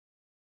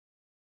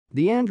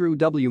The Andrew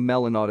W.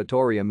 Mellon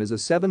Auditorium is a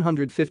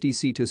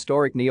 750-seat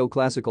historic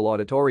neoclassical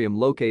auditorium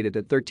located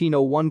at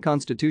 1301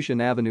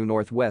 Constitution Avenue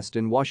Northwest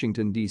in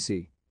Washington,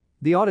 D.C.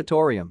 The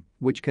auditorium,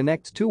 which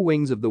connects two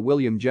wings of the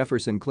William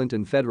Jefferson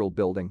Clinton Federal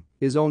Building,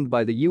 is owned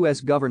by the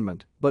U.S.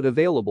 government but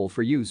available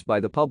for use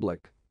by the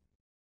public.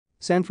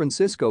 San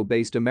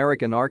Francisco-based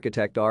American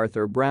architect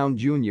Arthur Brown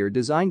Jr.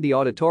 designed the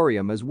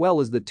auditorium as well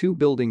as the two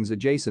buildings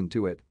adjacent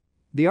to it.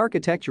 The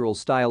architectural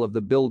style of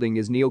the building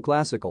is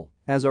neoclassical,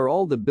 as are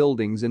all the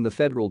buildings in the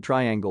Federal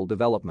Triangle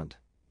development.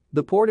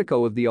 The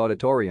portico of the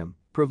auditorium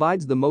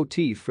provides the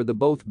motif for the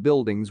both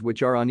buildings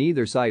which are on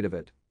either side of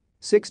it.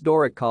 6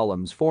 Doric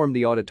columns form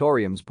the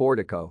auditorium's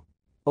portico.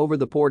 Over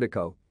the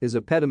portico is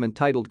a pediment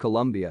titled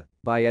Columbia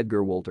by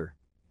Edgar Wolter.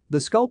 The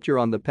sculpture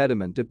on the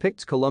pediment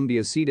depicts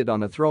Columbia seated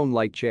on a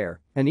throne-like chair,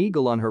 an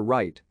eagle on her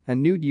right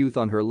and nude youth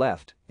on her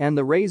left, and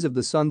the rays of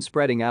the sun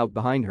spreading out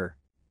behind her.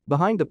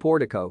 Behind the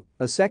portico,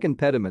 a second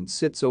pediment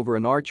sits over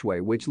an archway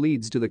which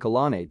leads to the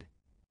colonnade.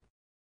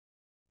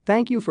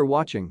 Thank you for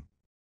watching.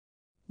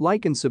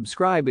 Like and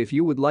subscribe if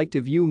you would like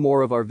to view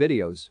more of our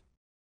videos.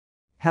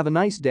 Have a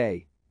nice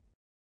day.